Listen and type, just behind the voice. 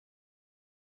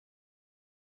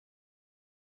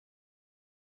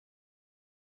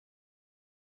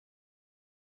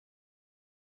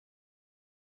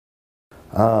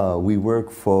We work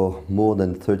for more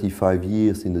than 35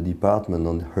 years in the department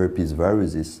on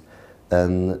herpesviruses,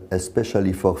 and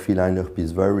especially for feline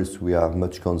herpesvirus, we are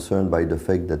much concerned by the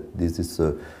fact that this is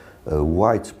a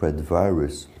widespread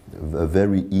virus, a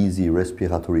very easy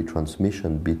respiratory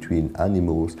transmission between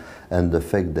animals, and the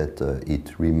fact that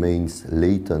it remains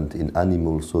latent in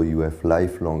animals, so you have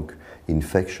lifelong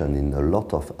infection in a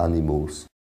lot of animals.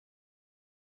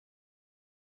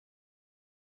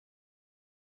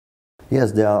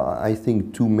 Yes, there are, I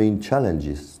think, two main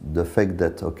challenges. The fact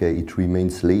that, okay, it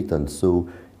remains latent, so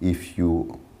if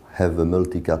you have a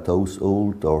multi-cat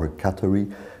household or a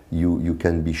cattery, you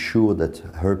can be sure that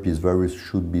herpes virus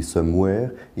should be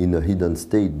somewhere in a hidden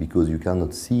state because you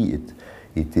cannot see it.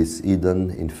 It is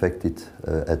hidden, infected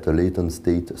at a latent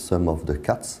state, some of the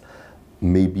cats,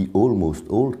 maybe almost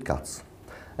all cats.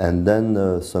 And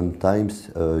then sometimes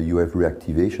you have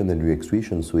reactivation and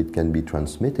re-excretion, so it can be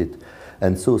transmitted.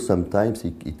 And so sometimes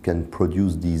it can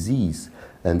produce disease.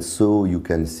 And so you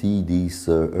can see these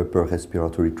upper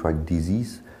respiratory tract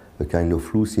disease, a kind of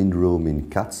flu syndrome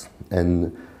in cats.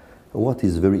 And what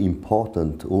is very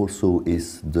important also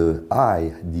is the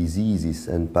eye diseases,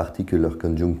 and particular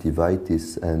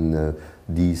conjunctivitis and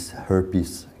these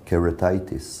herpes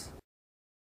keratitis.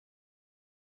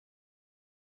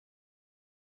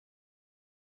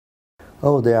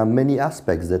 Oh, there are many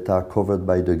aspects that are covered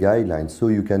by the guidelines. So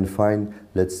you can find,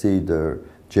 let's say, the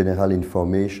general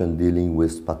information dealing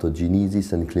with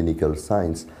pathogenesis and clinical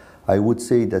signs. I would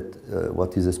say that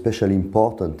what is especially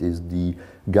important is the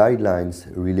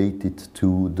guidelines related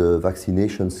to the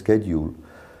vaccination schedule.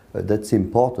 That's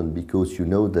important because you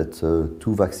know that 2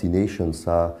 vaccinations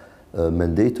are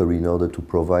mandatory in order to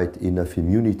provide enough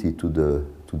immunity to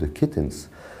the kittens.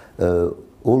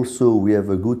 Also, we have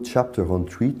a good chapter on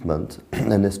treatment,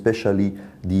 and especially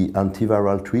the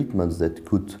antiviral treatments that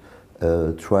could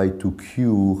try to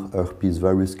cure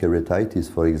herpesvirus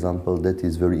keratitis, for example. That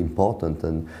is very important,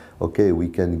 and okay, we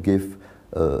can give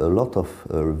a lot of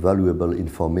valuable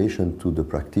information to the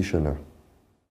practitioner.